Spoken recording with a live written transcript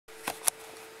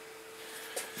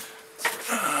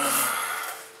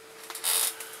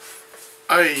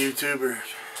Hi YouTuber,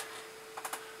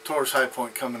 Taurus High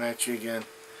Point coming at you again.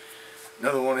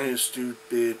 Another one of his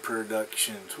stupid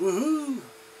productions. Woohoo!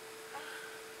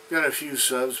 Got a few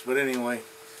subs, but anyway.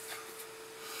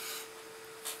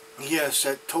 Yes,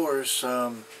 that Taurus PT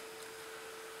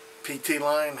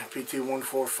line,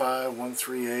 PT145,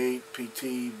 138,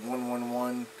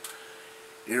 PT111.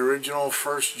 The original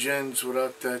first gens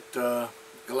without that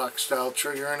Glock style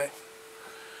trigger in it.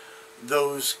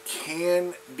 Those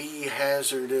can be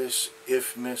hazardous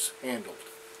if mishandled.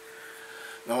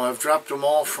 Now, I've dropped them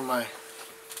all from my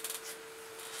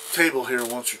table here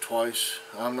once or twice.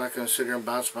 I'm not going to sit here and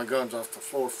bounce my guns off the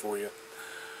floor for you.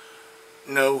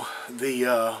 No,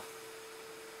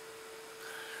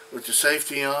 with the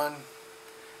safety on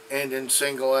and in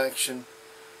single action,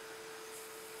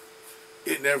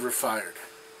 it never fired.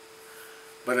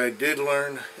 But I did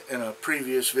learn in a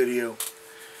previous video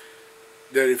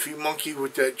that if you monkey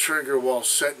with that trigger while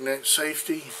setting that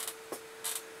safety,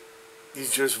 you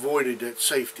just voided that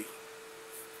safety.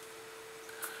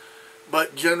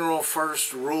 But general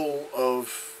first rule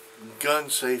of gun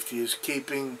safety is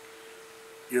keeping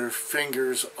your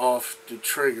fingers off the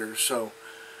trigger. So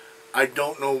I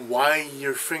don't know why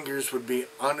your fingers would be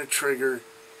on a trigger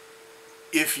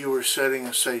if you were setting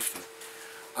a safety.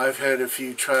 I've had a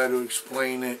few try to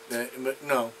explain it, but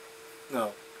no,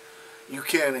 you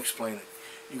can't explain it.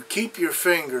 You keep your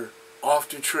finger off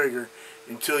the trigger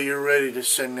until you're ready to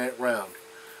send that round.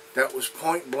 That was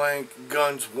point blank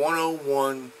guns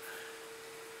 101.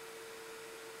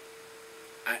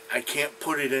 I can't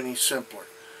put it any simpler.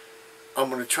 I'm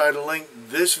going to try to link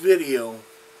this video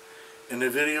and the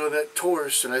video of that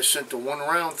Taurus that I sent the one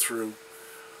round through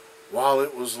while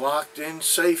it was locked in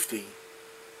safety.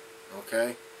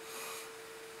 Okay?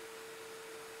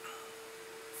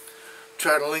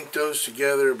 Try to link those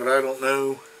together, but I don't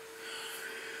know.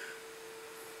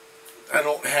 I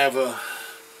don't have a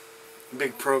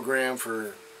big program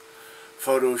for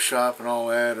Photoshop and all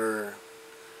that, or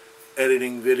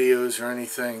editing videos or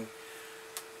anything.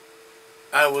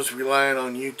 I was relying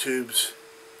on YouTube's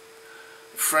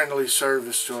friendly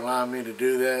service to allow me to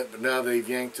do that, but now they've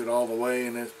yanked it all the way,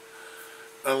 and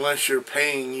unless you're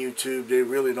paying YouTube, they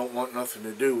really don't want nothing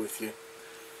to do with you.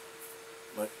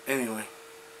 But anyway,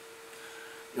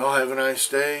 y'all have a nice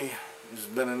day. This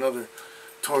has been another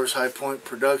Taurus High Point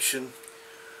production.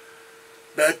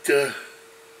 Back to,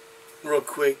 real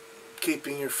quick,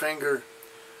 keeping your finger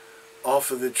off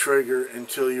of the trigger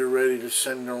until you're ready to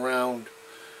send it around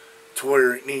to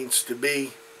where it needs to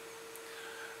be.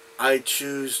 I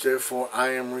choose, therefore I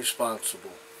am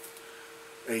responsible.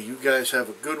 Hey, you guys have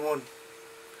a good one.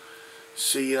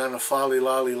 See you on a folly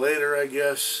lolly later, I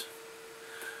guess.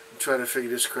 And try to figure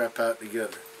this crap out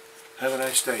together. Have a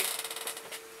nice day.